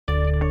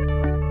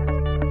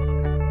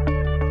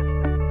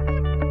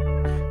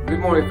Good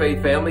morning,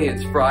 Faith family.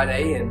 It's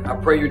Friday, and I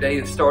pray your day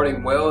is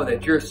starting well and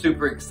that you're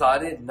super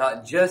excited,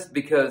 not just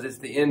because it's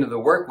the end of the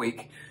work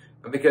week,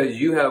 but because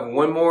you have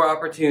one more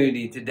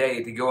opportunity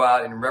today to go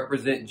out and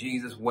represent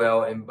Jesus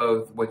well in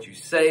both what you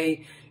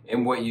say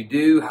and what you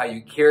do, how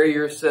you carry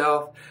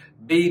yourself.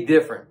 Be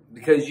different,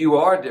 because you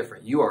are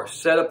different. You are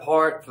set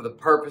apart for the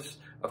purpose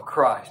of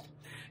Christ.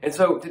 And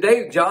so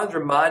today, John's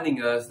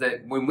reminding us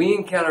that when we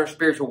encounter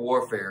spiritual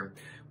warfare,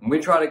 when we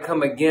try to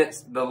come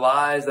against the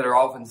lies that are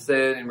often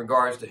said in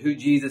regards to who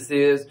Jesus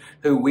is,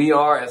 who we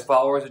are as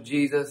followers of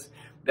Jesus,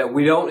 that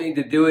we don't need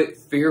to do it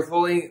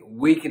fearfully.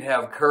 We can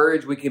have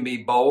courage. We can be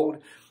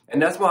bold.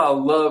 And that's why I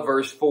love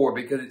verse 4,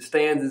 because it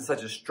stands in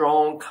such a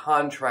strong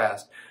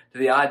contrast to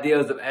the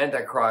ideas of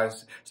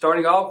Antichrist,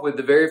 starting off with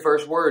the very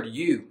first word,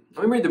 you.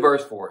 Let me read the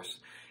verse for us.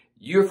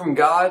 You are from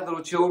God,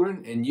 little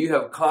children, and you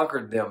have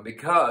conquered them,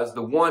 because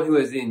the one who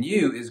is in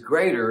you is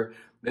greater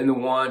than the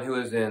one who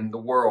is in the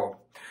world.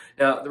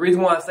 Now, the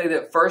reason why I say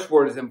that first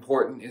word is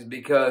important is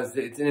because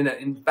it's in an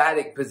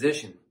emphatic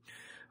position.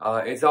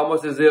 It's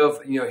almost as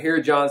if,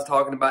 here John's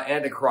talking about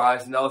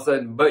Antichrist, and all of a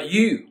sudden, but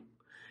you.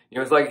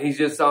 It's like he's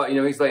just,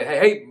 he's like,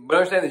 hey, but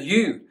understand it's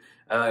you.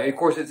 And of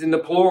course, it's in the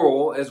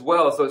plural as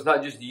well, so it's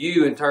not just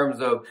you in terms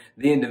of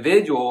the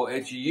individual,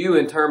 it's you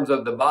in terms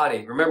of the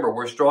body. Remember,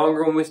 we're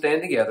stronger when we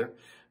stand together.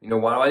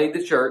 Why do I need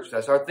the church?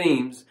 That's our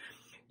themes.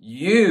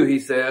 You, he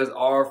says,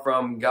 are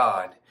from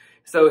God.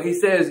 So he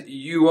says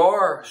you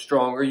are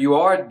stronger, you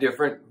are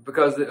different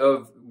because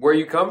of where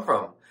you come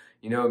from.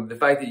 The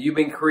fact that you've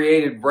been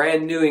created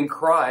brand new in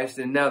Christ,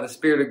 and now the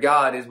Spirit of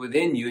God is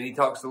within you, and he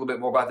talks a little bit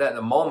more about that in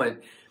a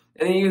moment.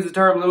 And he uses the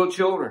term little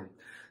children.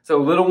 So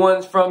little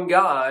ones from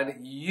God,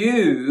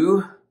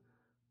 you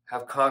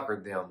have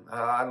conquered them.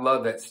 I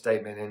love that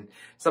statement. And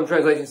some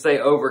translations say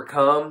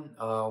overcome,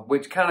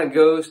 which kind of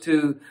goes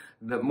to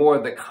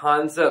the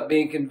concept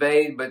being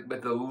conveyed, but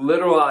the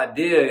literal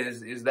idea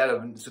is that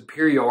of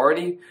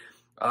superiority,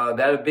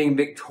 that of being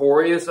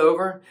victorious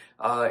over.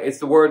 It's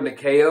the word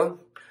nikeo,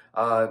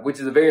 which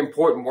is a very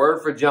important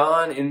word for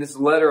John. In this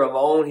letter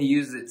alone, he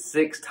uses it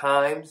 6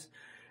 times.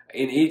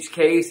 In each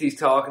case, he's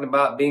talking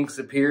about being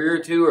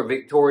superior to or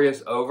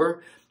victorious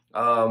over,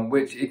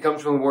 which it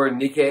comes from the word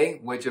Nike,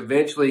 which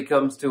eventually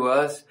comes to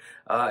us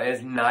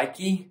as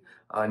Nike.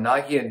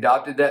 Nike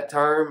adopted that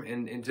term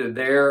into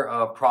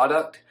their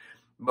product,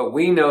 but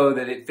we know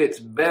that it fits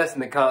best in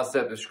the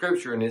concept of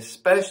Scripture, and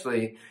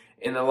especially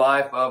in the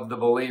life of the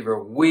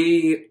believer.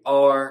 We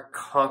are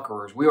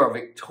conquerors. We are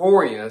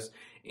victorious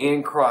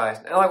in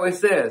Christ. And like what it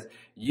says,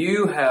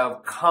 you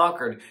have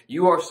conquered.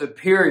 You are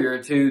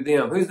superior to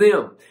them. Who's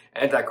them?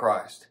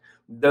 Antichrist.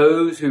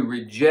 Those who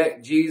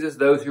reject Jesus,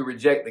 those who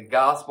reject the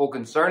gospel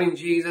concerning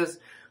Jesus,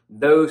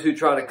 those who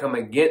try to come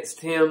against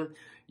him,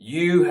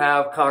 you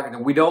have conquered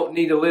them. We don't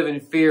need to live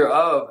in fear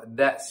of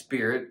that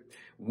spirit.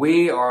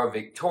 We are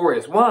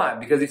victorious. Why?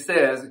 Because he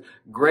says,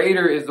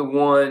 greater is the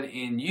one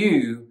in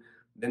you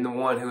than the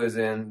one who is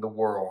in the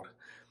world.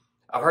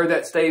 I've heard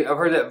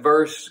that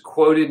verse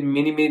quoted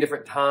many, many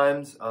different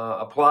times,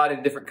 applied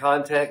in different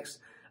contexts.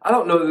 I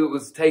don't know that it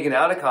was taken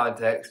out of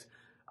context.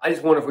 I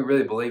just wonder if we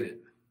really believe it.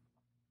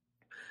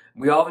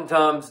 We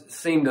oftentimes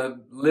seem to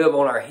live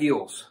on our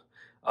heels,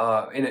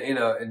 in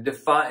a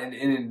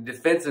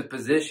defensive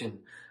position.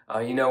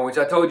 Which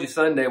I told you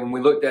Sunday when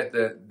we looked at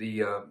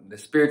the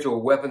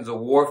spiritual weapons of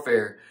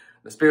warfare,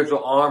 the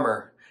spiritual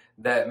armor,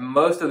 that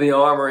most of the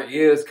armor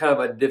is kind of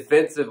a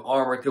defensive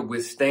armor to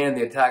withstand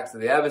the attacks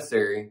of the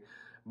adversary.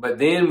 But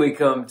then we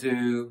come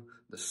to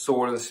the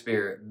sword of the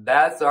Spirit.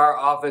 That's our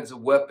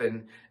offensive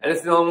weapon, and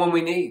it's the only one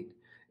we need.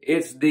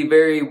 It's the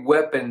very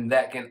weapon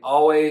that can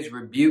always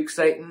rebuke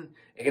Satan.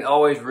 It can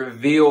always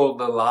reveal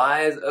the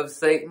lies of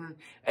Satan.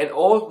 And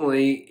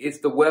ultimately, it's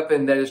the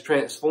weapon that is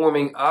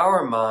transforming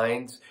our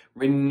minds,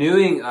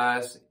 renewing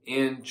us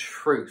in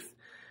truth.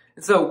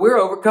 And so we're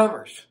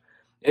overcomers.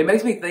 It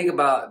makes me think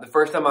about the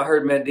first time I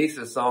heard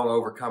Mandisa's song,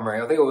 Overcomer.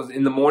 I think it was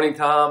in the morning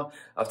time.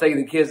 I was taking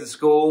the kids to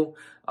school,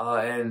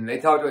 and they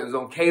talked about it was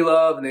on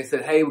K-Love, and they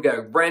said, hey, we got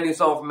a brand new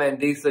song from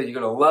Mandisa. You're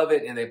going to love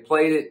it. And they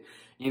played it,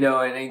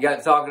 and they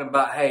got talking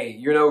about, hey,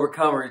 you're an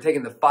overcomer. You're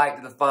taking the fight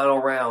to the final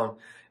round.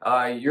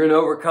 You're an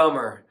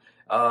overcomer.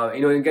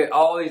 You get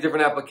all these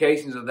different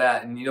applications of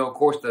that. And, of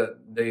course,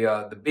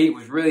 the beat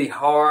was really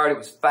hard. It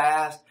was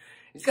fast.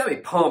 It's got to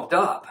be pumped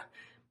up.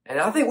 And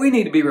I think we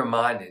need to be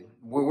reminded.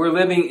 We're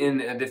living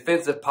in a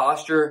defensive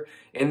posture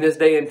in this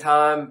day and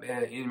time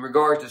in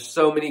regards to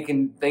so many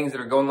things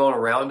that are going on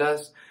around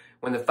us.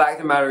 When the fact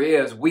of the matter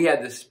is, we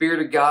have the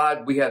Spirit of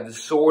God. We have the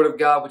sword of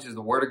God, which is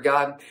the Word of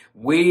God.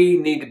 We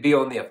need to be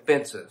on the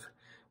offensive.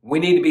 We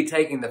need to be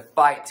taking the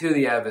fight to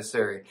the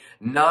adversary.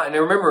 And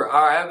remember,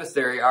 our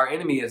adversary, our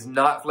enemy, is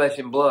not flesh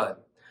and blood.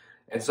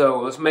 And so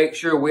let's make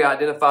sure we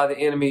identify the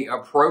enemy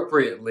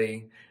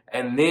appropriately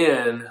and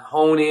then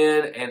hone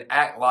in and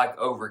act like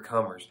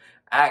overcomers.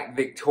 Act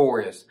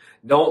victorious.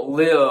 Don't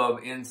live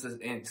in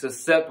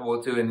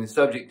susceptible to and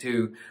subject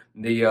to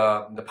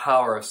the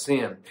power of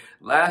sin.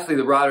 Lastly,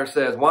 the writer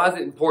says, why is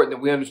it important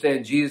that we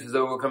understand Jesus has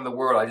overcome the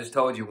world? I just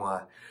told you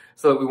why.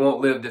 So that we won't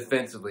live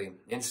defensively.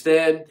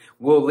 Instead,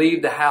 we'll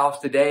leave the house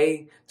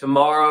today,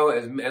 tomorrow,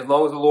 as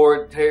long as the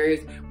Lord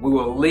tarries, we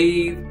will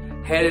leave,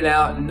 headed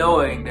out,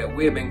 knowing that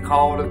we have been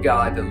called of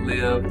God to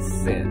live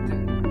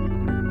sent.